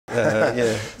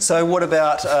Yeah. So what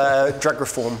about drug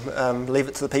reform? Leave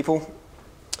it to the people?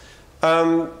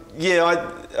 Yeah,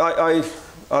 I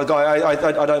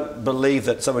don't believe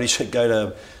that somebody should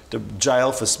go to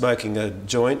jail for smoking a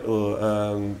joint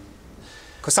or...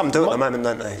 Because some do at the moment,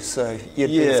 don't they? So you'd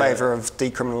be in favour of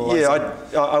decriminalising?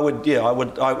 Yeah, I would. Yeah, I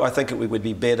would. I think it would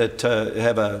be better to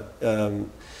have a...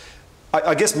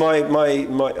 I guess my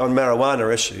on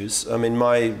marijuana issues, I mean,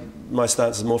 my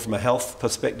stance is more from a health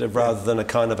perspective rather than a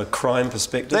kind of a crime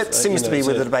perspective. That seems to be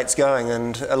where the debate's going,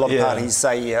 and a lot of parties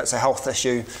say, yeah, it's a health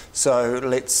issue, so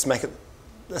let's make it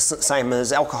the same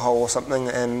as alcohol or something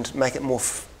and make it more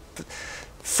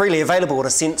freely available in a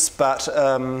sense, but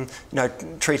you know,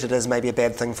 treat it as maybe a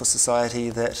bad thing for society,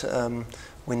 that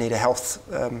we need a health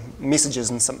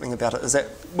messages and something about it. Is that?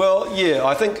 Well, yeah,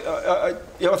 I think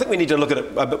we need to look at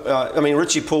it. I mean,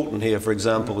 Richie Poulton here, for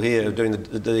example, here doing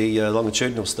the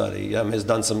longitudinal study, has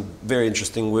done some very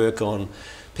interesting work on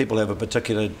people who have a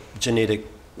particular genetic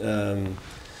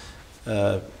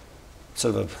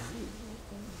sort of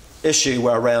issue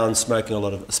around smoking a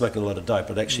lot of dope.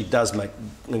 It actually does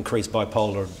increase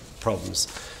bipolar problems.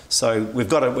 So we've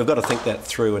got to think that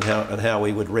through, and how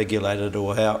we would regulate it,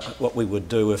 or what we would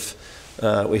do if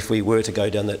we were to go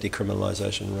down that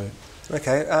decriminalisation route.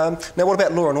 Okay. Now, what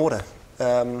about law and order?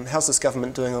 How's this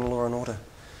government doing on law and order?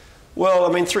 Well,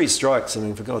 I mean, 3 strikes. I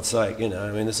mean, for God's sake, you know.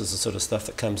 I mean, this is the sort of stuff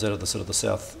that comes out of the sort of the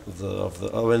south of the.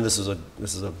 I mean, this is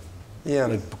a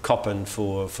cop-in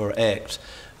for ACT.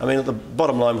 I mean, the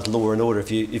bottom line with law and order, if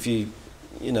you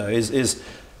know, is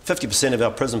 50% of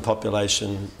our prison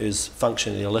population is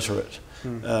functionally illiterate.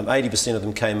 80% of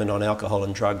them came in on alcohol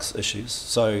and drugs issues.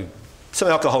 So some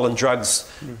alcohol and drugs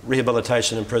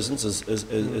rehabilitation in prisons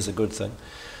is a good thing.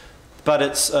 But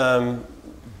it's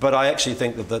but I actually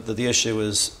think that the issue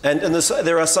is, and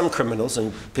there are some criminals,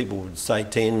 and people would say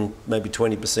 10, maybe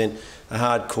 20%, are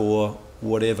hardcore,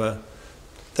 whatever.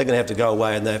 They're going to have to go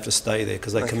away, and they have to stay there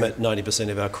because they commit 90%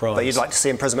 of our crimes. But you'd like to see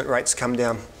imprisonment rates come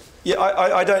down? Yeah,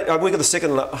 I don't. We've got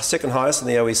the second highest in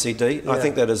the OECD. Yeah. I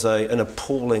think that is an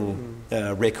appalling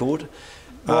record.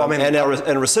 Well, I mean, and our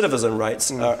recidivism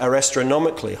rates are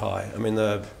astronomically high. I mean,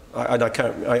 I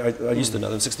used to know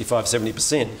them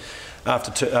 65–70%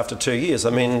 after 2 years. I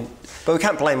mean, but we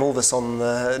can't blame all this on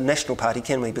the National Party,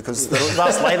 can we? Because the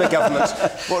last Labour government...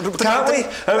 Can't we?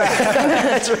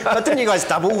 But didn't you guys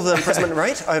double the imprisonment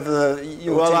rate over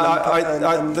your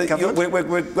government?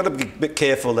 We've got to be a bit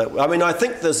careful. I mean, I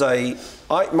think there's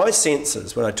my sense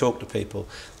is, when I talk to people,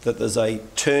 that there's a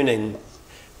turning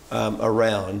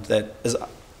around that is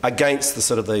against the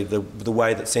sort of the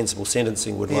way that sensible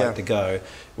sentencing would like to go,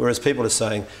 whereas people are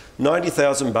saying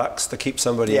 $90,000 to keep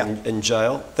somebody in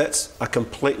jail, that's a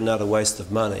complete and utter waste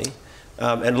of money,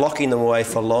 and locking them away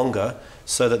for longer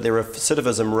so that their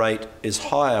recidivism rate is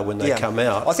higher when they come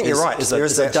out. I think you're right. Is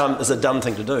a dumb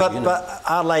thing to do. But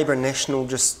are Labour and National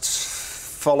just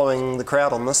following the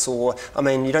crowd on this, or, I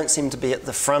mean, you don't seem to be at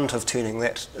the front of turning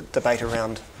that debate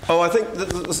around? Oh, I think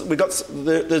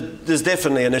there's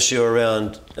definitely an issue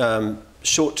around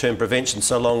short-term prevention,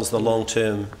 so long as the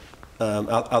long-term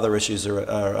other issues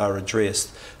are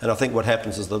addressed. And I think what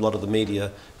happens is that a lot of the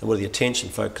media and where the attention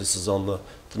focuses on the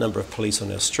number of police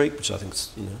on our street, which I think is,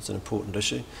 you know, it's an important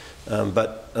issue.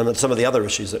 But some of the other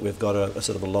issues that we've got are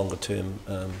sort of a longer-term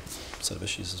sort of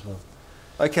issues as well.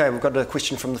 Okay, we've got a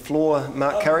question from the floor.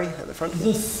 Mark Curry at the front.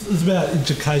 This is about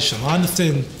education. I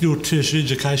understand you're a tertiary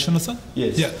education, is it?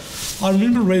 Yes. Yeah. I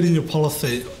remember reading your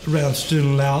policy around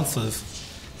student allowances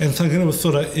and thinking it was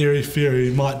sort of airy-fairy,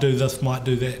 might do this, might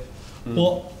do that.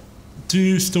 What, do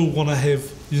you still want to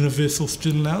have universal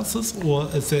student allowances, or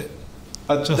is that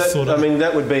just sort of... I mean,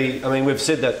 that would be... I mean, we've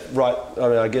said that right... I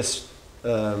mean, I guess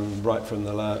right from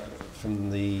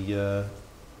the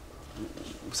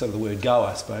sort of the word go,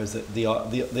 I suppose, that the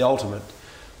ultimate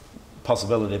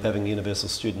possibility of having a universal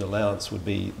student allowance would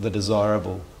be the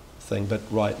desirable thing. But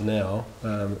right now,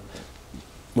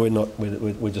 we're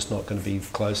just not going to be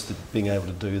close to being able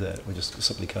to do that. We just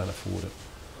simply can't afford it.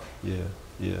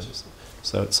 Yeah.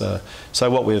 So it's so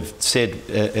what we've said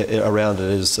around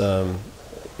it is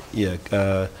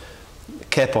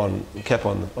cap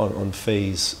on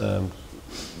fees,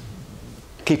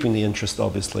 keeping the interest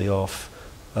obviously off.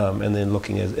 And then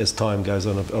looking as time goes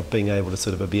on of being able to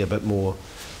sort of be a bit more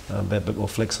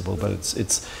flexible. But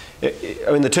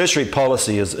I mean, the tertiary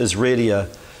policy is really a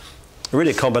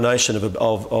combination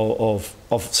of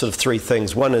sort of 3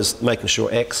 things. One is making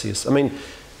sure access. I mean,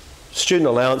 student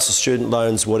allowances, student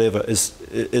loans, whatever,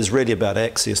 is really about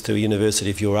access to a university.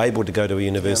 If you're able to go to a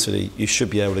university, you should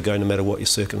be able to go no matter what your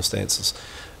circumstances.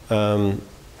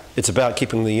 it's about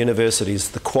keeping the universities,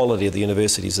 the quality of the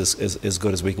universities as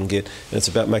good as we can get, and it's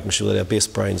about making sure that our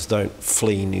best brains don't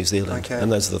flee New Zealand. Okay.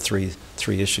 And those are the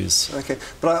three issues. Okay,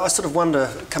 but I sort of wonder,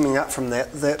 coming up from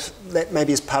that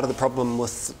maybe is part of the problem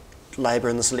with Labour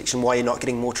in this election, why you're not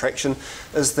getting more traction,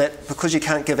 is that because you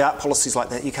can't give out policies like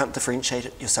that, you can't differentiate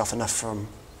it yourself enough from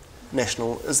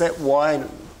national. Is that why?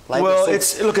 Well,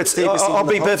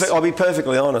 I'll be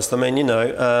perfectly honest. I mean, you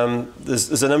know,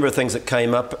 there's a number of things that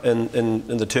came up in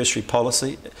the tertiary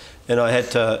policy, and I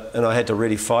had to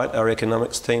really fight our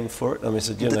economics team for it. I mean, I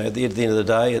said, you know, at the end of the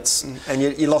day, it's. And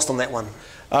you lost on that one.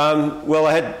 Well,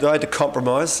 I had to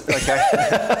compromise. Okay.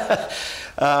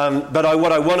 But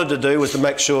what I wanted to do was to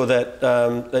make sure that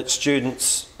that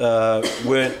students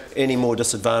weren't any more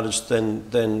disadvantaged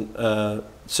and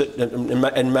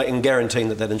guaranteeing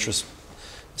that interest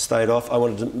stayed off. I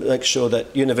wanted to make sure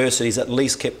that universities at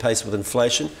least kept pace with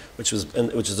inflation, which is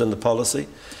in the policy,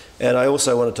 and I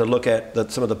also wanted to look at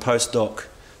some of the postdoc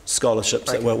scholarships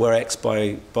that were axed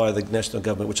by the national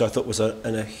government, which I thought was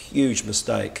a huge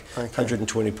mistake.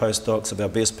 120 postdocs of our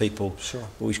best people. Sure.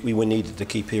 We needed to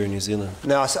keep here in New Zealand.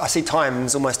 Now, I see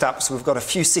time's almost up, so we've got a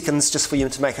few seconds just for you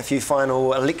to make a few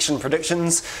final election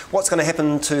predictions. What's going to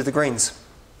happen to the Greens?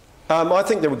 I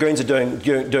think the Greens are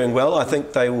doing well. I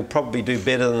think they will probably do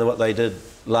better than what they did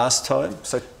last time.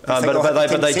 So,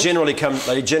 but they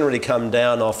generally come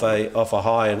down off a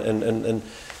high, and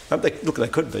they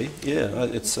could be. Yeah,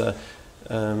 it's.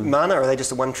 Mana, are they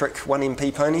just a one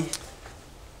MP pony?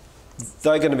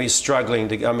 They're going to be struggling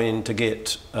to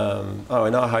get. And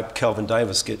I hope Kelvin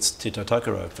Davis gets Te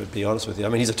Tautokoro, to be honest with you. I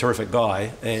mean, he's a terrific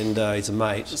guy, and he's a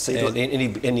mate,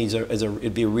 and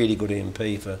he'd be a really good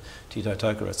MP for Te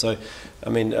Tautokoro. So, I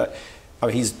mean,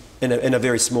 he's in a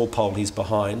very small poll. He's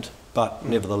behind, but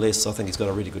nevertheless, I think he's got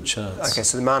a really good chance. Okay,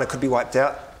 so the Mana could be wiped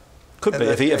out. Could be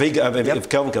if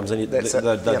Kelvin comes in, they're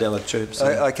down the tube. So.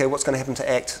 Okay, what's going to happen to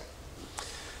ACT?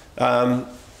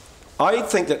 I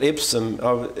think that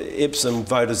Epsom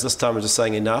voters this time are just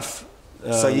saying enough.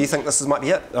 So you think this might be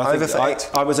it?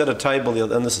 I was at a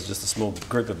table, and this is just a small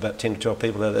group of about 10 to 12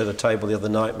 people at a table the other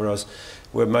night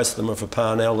where most of them were for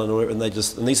Parnell and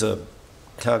these are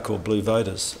hardcore blue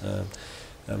voters.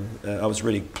 I was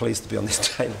really pleased to be on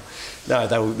this table. No,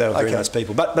 they were very nice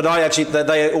people. But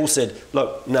they all said,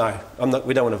 look, no,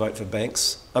 we don't want to vote for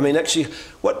Banks. I mean, actually,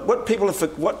 what people have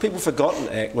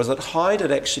forgotten was that Hyde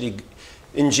had actually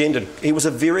engendered. He was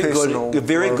a very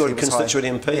good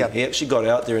constituent MP. Yeah. He actually got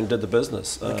out there and did the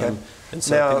business. And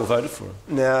so people voted for him.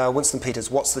 Now, Winston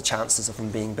Peters, what's the chances of him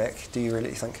being back? Do you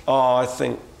really think? Oh, I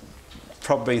think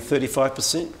probably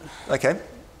 35%. Okay.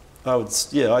 I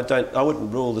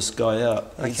wouldn't rule this guy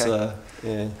out. Okay.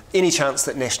 Any chance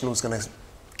that National's going to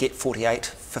get 48,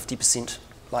 50%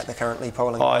 like they're currently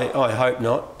polling? I hope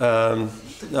not.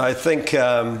 I think.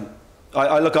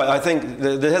 I think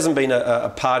there hasn't been a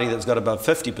party that's got above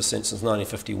 50% since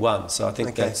 1951. So I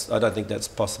think I don't think that's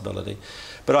a possibility.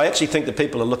 But I actually think that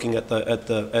people are looking at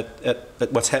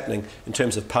what's happening in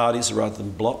terms of parties rather than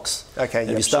blocks. Okay.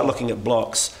 And if you start looking at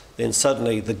blocks, then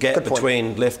suddenly the gap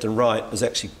between left and right is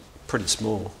actually pretty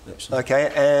small. Actually.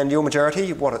 Okay. And your majority,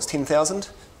 it's 10,000?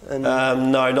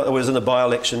 No, it was in the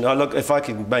by-election. If I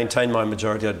could maintain my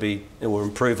majority, or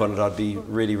improve on it, I'd be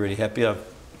really, really happy. I've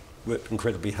worked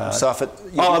incredibly hard. So if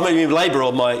I mean Labour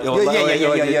or my...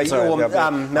 Yeah. Sorry,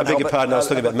 I beg your pardon, I was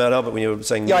talking about Mount Albert when you were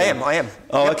saying... Yeah, I am.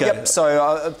 Oh, okay. Yep.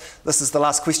 So this is the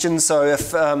last question. So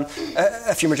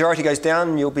if your majority goes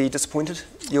down, you'll be disappointed?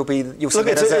 You'll see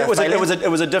that as a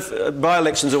failure?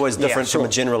 By-election's always different from a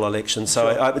general election,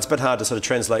 so it's a bit hard to sort of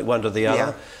translate one to the other.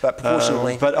 Yeah, but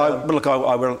proportionally...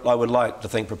 I would like to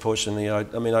think proportionally. I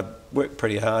mean, I've worked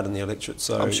pretty hard in the electorate,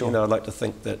 so I'm sure. I'd like to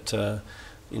think that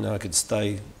I could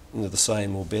stay the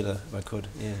same or better if I could.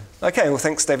 Yeah. Okay, well,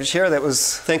 thanks, David Shearer. That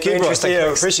was Thank you, interesting. Yeah,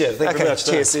 I appreciate it. Thank you very much.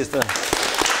 Cheers. Cheers.